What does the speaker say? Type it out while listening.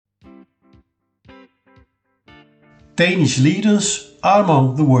Danish leaders are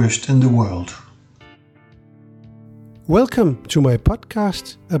among the worst in the world. Welcome to my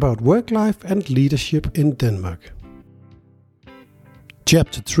podcast about work life and leadership in Denmark.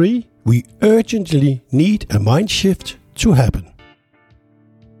 Chapter 3. We urgently need a mind shift to happen.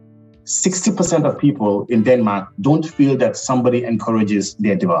 60% of people in Denmark don't feel that somebody encourages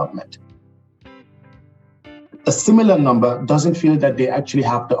their development. A similar number doesn't feel that they actually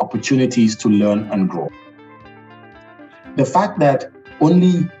have the opportunities to learn and grow. The fact that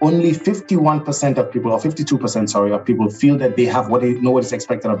only 51% of people, or 52%, of people feel that they have what they know what is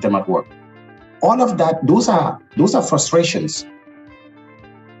expected of them at work. All of that, those are frustrations.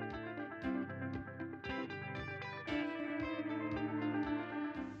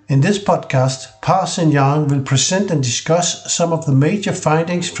 In this podcast, Parson Yang will present and discuss some of the major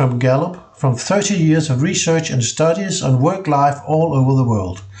findings from Gallup from 30 years of research and studies on work life all over the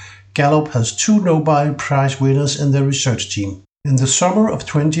world. Gallup has 2 Nobel Prize winners in their research team. In the summer of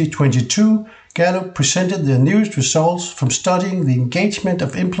 2022, Gallup presented their newest results from studying the engagement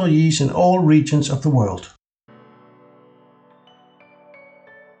of employees in all regions of the world.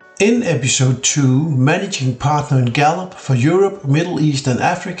 In episode 2, Managing Partner in Gallup for Europe, Middle East and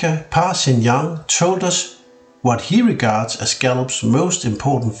Africa, Parson Yang told us what he regards as Gallup's most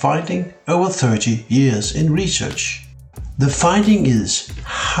important finding over 30 years in research. The finding is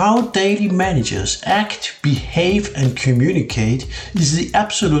how daily managers act, behave and communicate is the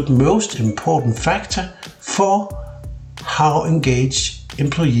absolute most important factor for how engaged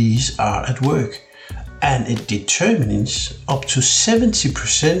employees are at work. And it determines up to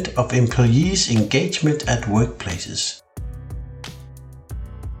 70% of employees' engagement at workplaces.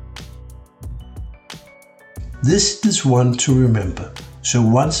 This is one to remember. So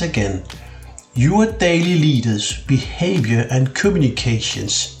once again, your daily leaders' behavior and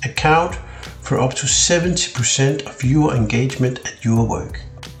communications account for up to 70% of your engagement at your work.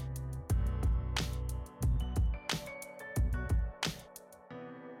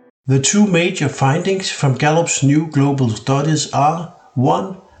 The 2 major findings from Gallup's new global studies are: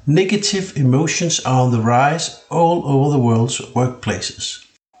 1. Negative emotions are on the rise all over the world's workplaces.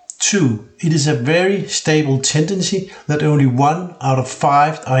 2. It is a very stable tendency that only 1 out of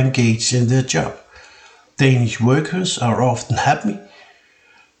 5 are engaged in their job. Danish workers are often happy,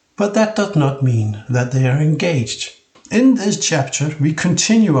 but that does not mean that they are engaged. In this chapter, we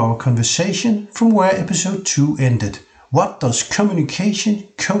continue our conversation from where episode 2 ended. What does communication,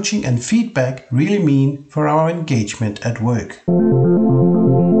 coaching and feedback really mean for our engagement at work?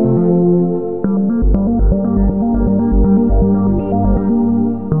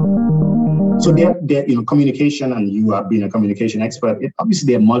 So there, communication, and you have been a communication expert. Obviously,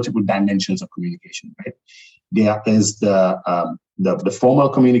 there are multiple dimensions of communication, right? There is the formal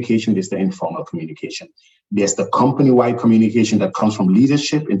communication, there's the informal communication. There's the company-wide communication that comes from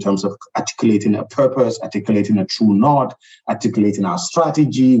leadership in terms of articulating a purpose, articulating a true north, articulating our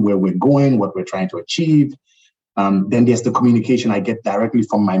strategy, where we're going, what we're trying to achieve. Then there's the communication I get directly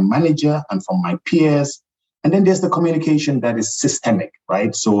from my manager and from my peers. And then there's the communication that is systemic,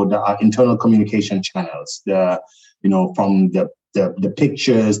 right? So the internal communication channels, from the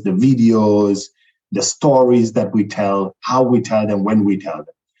pictures, the videos, the stories that we tell, how we tell them, when we tell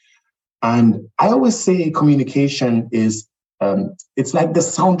them. And I always say communication is, it's like the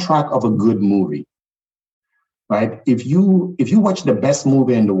soundtrack of a good movie, right? If you watch the best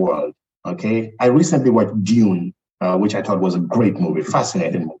movie in the world, okay? I recently watched Dune, which I thought was a great movie,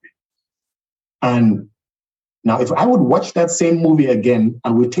 fascinating movie. And now, if I would watch that same movie again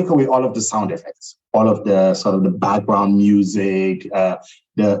and we take away all of the sound effects, all of the sort of the background music, the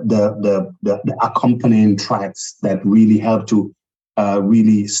accompanying tracks that really help to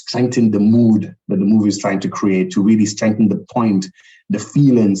really strengthen the mood that the movie is trying to create, to really strengthen the point, the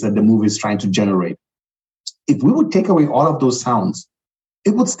feelings that the movie is trying to generate. If we would take away all of those sounds,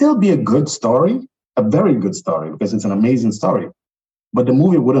 it would still be a good story, a very good story, because it's an amazing story, but the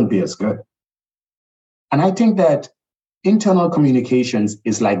movie wouldn't be as good. And I think that internal communications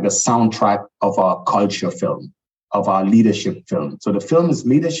is like the soundtrack of our culture film, of our leadership film. So the film is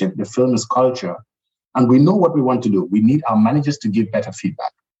leadership, the film is culture, and we know what we want to do. We need our managers to give better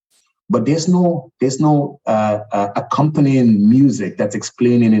feedback. But there's no accompanying music that's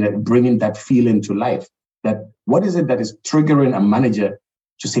explaining it and bringing that feeling to life. That what is it that is triggering a manager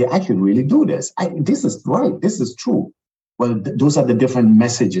to say, I should really do this. This is right. This is true. Well, those are the different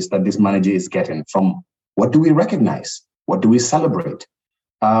messages that this manager is getting from what do we recognize? What do we celebrate?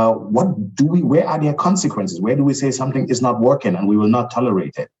 Where are their consequences? Where do we say something is not working and we will not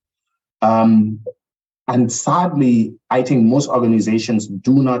tolerate it? And And sadly, I think most organizations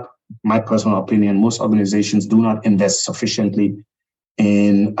do not, my personal opinion, most organizations do not invest sufficiently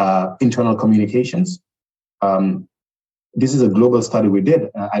in internal communications. This is a global study we did.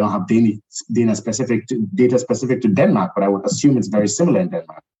 I don't have data specific to Denmark, but I would assume it's very similar in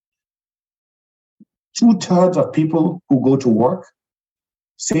Denmark. 2/3 of people who go to work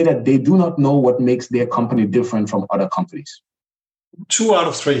say that they do not know what makes their company different from other companies. 2 out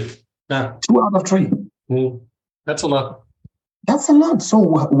of 3. Yeah. 2 out of 3. That's a lot. That's a lot. So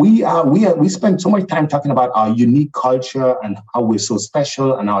we spend so much time talking about our unique culture and how we're so special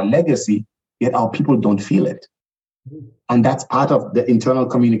and our legacy, yet our people don't feel it. And that's part of the internal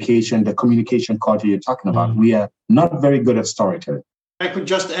communication, the communication culture you're talking about. We are not very good at storytelling. I could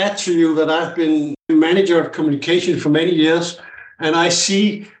just add to you that I've been manager of communication for many years, and I see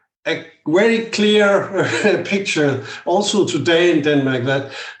a very clear picture also today in Denmark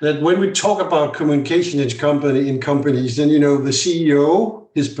that when we talk about communication in companies, then the CEO,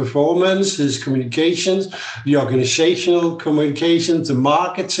 his performance, his communications, the organizational communications, the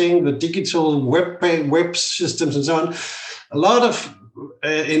marketing, the digital web systems, and so on. A lot of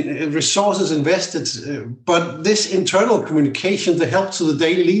resources invested, but this internal communication, the help to the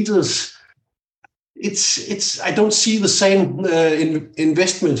daily leaders, it's I don't see the same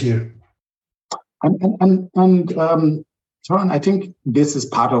investment here. And Sharon, I think this is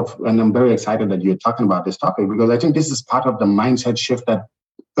part of, and I'm very excited that you're talking about this topic, because I think this is part of the mindset shift that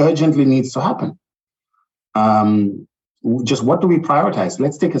urgently needs to happen. Just what do we prioritize?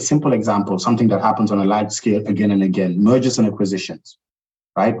 Let's take a simple example, something that happens on a large scale again and again, mergers and acquisitions,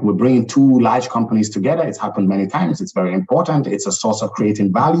 right? We're bringing 2 large companies together. It's happened many times. It's very important. It's a source of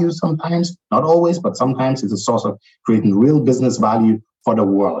creating value sometimes, not always, but sometimes it's a source of creating real business value for the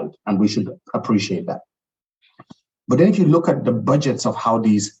world. And we should appreciate that. But then if you look at the budgets of how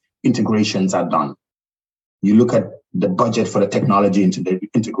these integrations are done, you look at the budget for the technology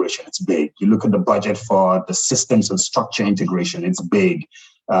integration, it's big. You look at the budget for the systems and structure integration, it's big.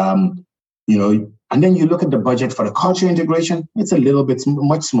 And then you look at the budget for the culture integration, it's a little bit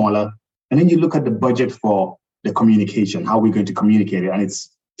much smaller. And then you look at the budget for the communication, how we're going to communicate it, and it's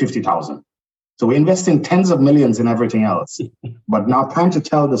 50,000. So we're investing tens of millions in everything else. But now trying to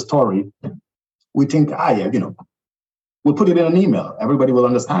tell the story, we think, we'll put it in an email. Everybody will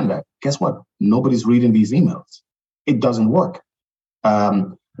understand that. Guess what? Nobody's reading these emails. It doesn't work.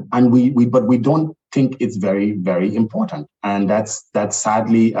 But we don't think it's very, very important. And that's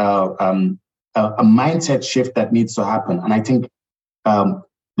sadly a mindset shift that needs to happen. And I think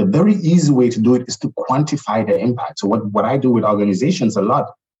the very easy way to do it is to quantify the impact. So what I do with organizations a lot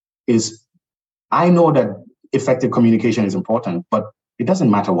is, I know that effective communication is important, but it doesn't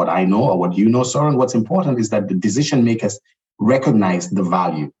matter what I know or what you know, Søren. What's important is that the decision makers recognize the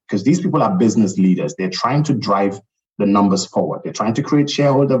value, because these people are business leaders. They're trying to drive the numbers forward. They're trying to create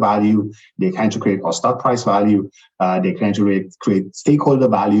shareholder value. They're trying to create our stock price value. They're trying to create stakeholder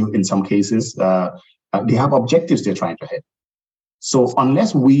value in some cases. They have objectives they're trying to hit. So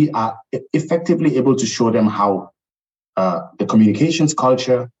unless we are effectively able to show them how the communications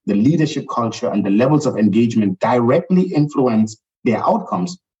culture, the leadership culture, and the levels of engagement directly influence their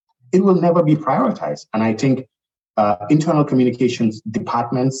outcomes, it will never be prioritized. And I think internal communications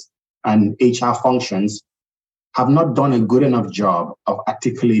departments and HR functions have not done a good enough job of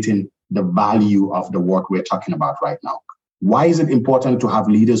articulating the value of the work we're talking about right now. Why is it important to have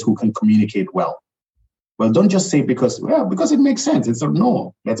leaders who can communicate well? Well, don't just say because it makes sense. It's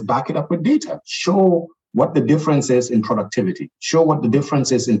no, let's back it up with data. Show what the difference is in productivity. Show what the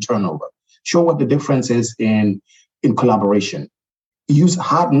difference is in turnover. Show what the difference is in collaboration. Use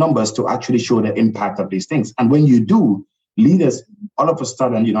hard numbers to actually show the impact of these things. And when you do, leaders, all of a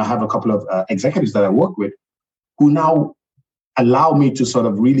sudden, I have a couple of executives that I work with who now allow me to sort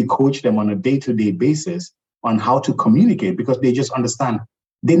of really coach them on a day-to-day basis on how to communicate, because they just understand.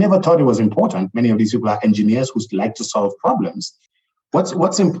 They never thought it was important. Many of these people are engineers who like to solve problems.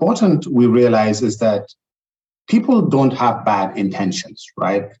 What's important, we realize, is that people don't have bad intentions,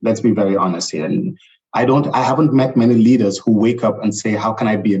 right? Let's be very honest here. And I haven't met many leaders who wake up and say, how can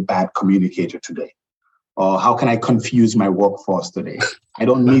I be a bad communicator today? Or how can I confuse my workforce today? I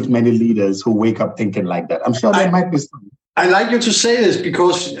don't meet many leaders who wake up thinking like that. I'm sure there might be some. I like you to say this,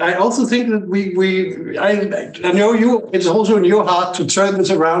 because I also think that I know you, it's also in your heart to turn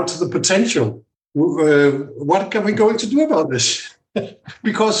this around to the potential. What are we going to do about this?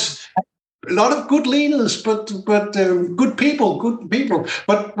 Because a lot of good leaders, but good people.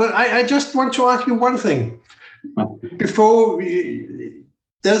 But I just want to ask you one thing.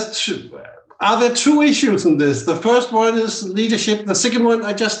 Are there two issues in this? The first one is leadership. The second one,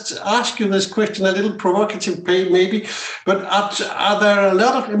 I just ask you this question, a little provocative maybe, but are there a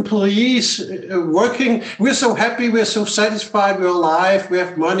lot of employees working? We're so happy, we're so satisfied, we're alive, we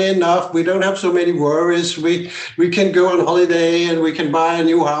have money enough, we don't have so many worries, we can go on holiday and we can buy a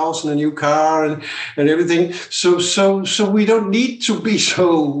new house and a new car and everything. So we don't need to be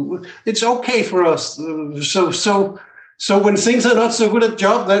so, it's okay for us. So when things are not so good at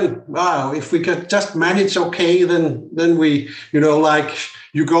job, then wow, if we could just manage okay, then we, like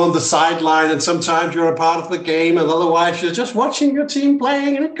you go on the sideline and sometimes you're a part of the game and otherwise you're just watching your team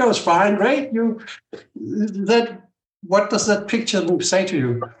playing and it goes fine, great. What does that picture say to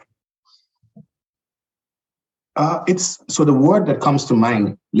you? So the word that comes to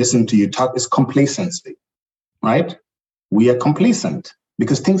mind, listen to you talk, is complacency, right? We are complacent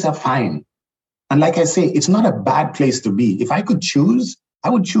because things are fine. And like I say, it's not a bad place to be. If I could choose, I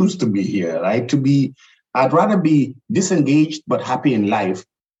would choose to be here, right? I'd rather be disengaged but happy in life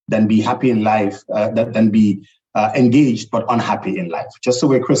than be happy in life, than be engaged but unhappy in life. Just so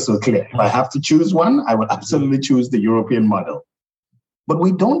we're crystal clear. If I have to choose one, I would absolutely choose the European model. But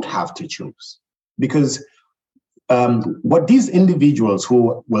we don't have to choose, because what these individuals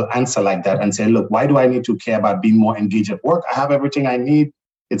who will answer like that and say, look, why do I need to care about being more engaged at work? I have everything I need.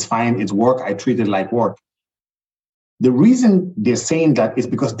 It's fine. It's work. I treat it like work. The reason they're saying that is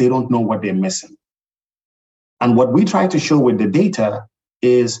because they don't know what they're missing. And what we try to show with the data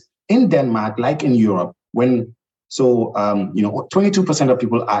is in Denmark, like in Europe, 22% of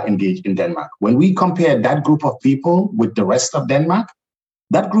people are engaged in Denmark. When we compare that group of people with the rest of Denmark,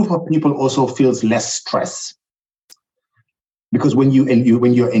 that group of people also feels less stress. Because when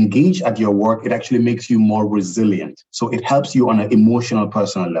you're engaged at your work, it actually makes you more resilient. So it helps you on an emotional,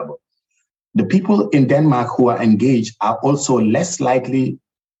 personal level. The people in Denmark who are engaged are also less likely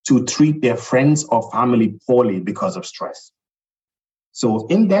to treat their friends or family poorly because of stress. So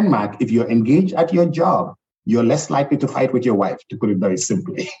in Denmark, if you're engaged at your job, you're less likely to fight with your wife, to put it very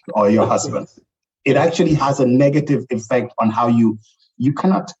simply, or your husband. It actually has a negative effect on how you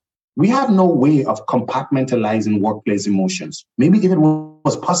cannot. We have no way of compartmentalizing workplace emotions. Maybe if it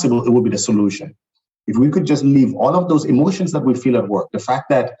was possible, it would be the solution. If we could just leave all of those emotions that we feel at work, the fact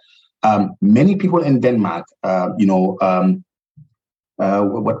that many people in Denmark,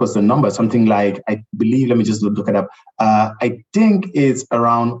 what was the number? Something like, I believe, let me just look it up. I think it's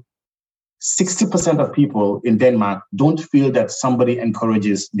around 60% of people in Denmark don't feel that somebody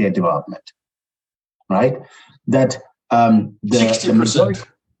encourages their development, right? That 60%.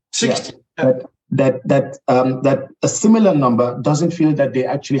 60. Yeah, that a similar number doesn't feel that they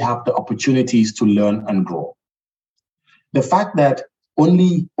actually have the opportunities to learn and grow. The fact that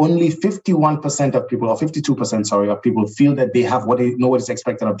only 51% of people, or 52%, sorry, of people feel that they have what is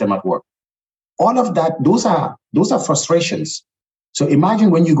expected of them at work. All of that, those are frustrations. So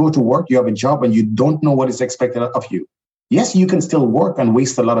imagine when you go to work, you have a job and you don't know what is expected of you. Yes, you can still work and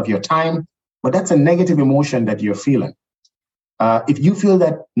waste a lot of your time, but that's a negative emotion that you're feeling. If you feel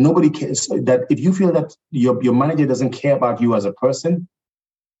that nobody cares, if you feel that your manager doesn't care about you as a person,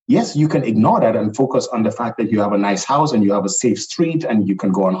 yes, you can ignore that and focus on the fact that you have a nice house and you have a safe street and you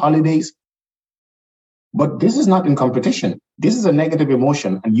can go on holidays. But this is not in competition. This is a negative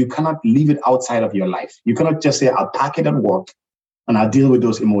emotion and you cannot leave it outside of your life. You cannot just say, I'll pack it at work and I'll deal with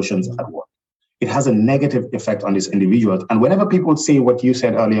those emotions at work. It has a negative effect on these individuals. And whenever people say what you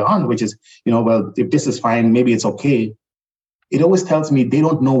said earlier on, which is, well, if this is fine, maybe it's okay. It always tells me they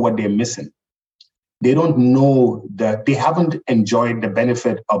don't know what they're missing. They don't know that they haven't enjoyed the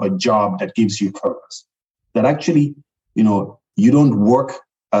benefit of a job that gives you purpose. That actually, you don't work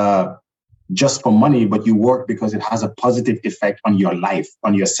just for money, but you work because it has a positive effect on your life,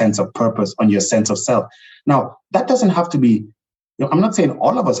 on your sense of purpose, on your sense of self. Now, that doesn't have to be, I'm not saying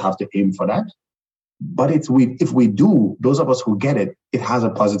all of us have to aim for that, but if we do, those of us who get it, it has a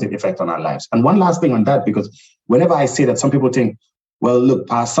positive effect on our lives. And one last thing on that, because whenever I say that, some people think, well, look,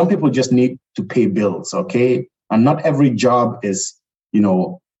 some people just need to pay bills, okay? And not every job is,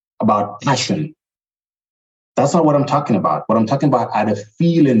 about passion. That's not what I'm talking about. What I'm talking about are the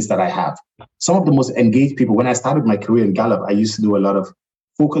feelings that I have. Some of the most engaged people, when I started my career in Gallup, I used to do a lot of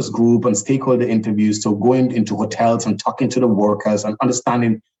focus group and stakeholder interviews. So going into hotels and talking to the workers and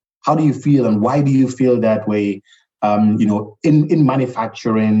understanding how do you feel and why do you feel that way, in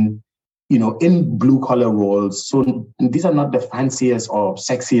manufacturing, in blue collar roles. So these are not the fanciest or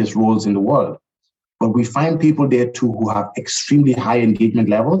sexiest roles in the world, but we find people there too who have extremely high engagement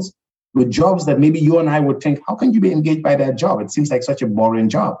levels with jobs that maybe you and I would think, how can you be engaged by that job? It seems like such a boring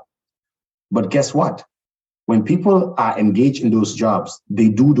job. But guess what? when people are engaged in those jobs, they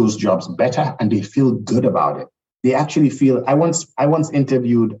do those jobs better and they feel good about it. They actually feel. I once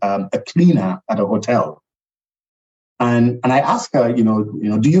interviewed a cleaner at a hotel, and I asked her,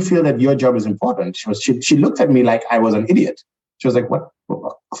 do you feel that your job is important? She looked at me like I was an idiot. She was like, "What?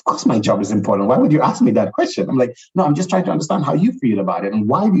 Of course my job is important. Why would you ask me that question?" I'm like, "No, I'm just trying to understand how you feel about it and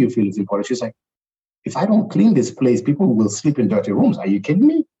why do you feel it's important?" She's like, "If I don't clean this place, people will sleep in dirty rooms. Are you kidding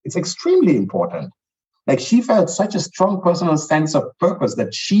me? It's extremely important." Like, she felt such a strong personal sense of purpose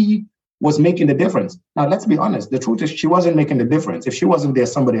that she was making the difference. Now, let's be honest. The truth is she wasn't making the difference. If she wasn't there,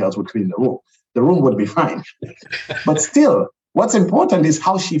 somebody else would clean the room. The room would be fine. But still, what's important is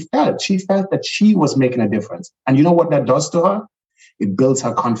how she felt. She felt that she was making a difference. And you know what that does to her? It builds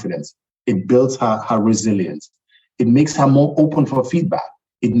her confidence. It builds her resilience. It makes her more open for feedback.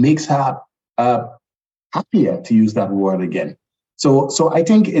 It makes her happier, to use that word again. So I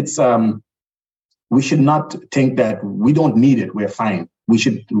think it's we should not think that we don't need it, we're fine. We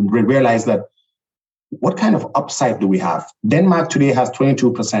should realize that what kind of upside do we have? Denmark today has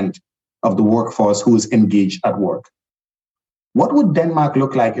 22% of the workforce who is engaged at work. What would Denmark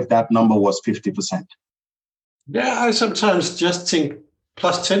look like if that number was 50%? Yeah, I sometimes just think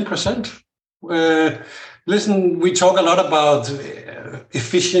plus 10%. Listen, we talk a lot about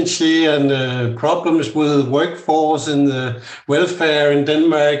efficiency and problems with workforce and welfare in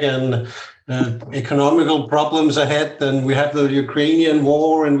Denmark and economical problems ahead. And we have the Ukrainian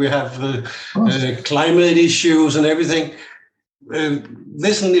war and we have climate issues and everything.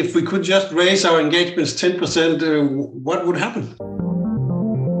 Listen, if we could just raise our engagements 10%, what would happen?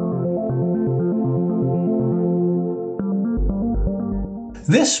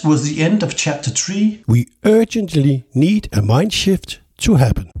 This was the end of chapter 3. We urgently need a mind shift to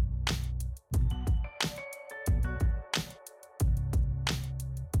happen.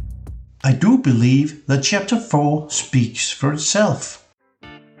 I do believe that chapter 4 speaks for itself.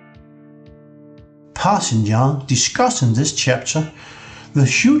 Parson Young discussed in this chapter the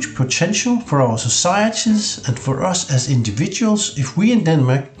huge potential for our societies and for us as individuals if we in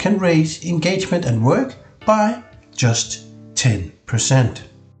Denmark can raise engagement at work by just 10%.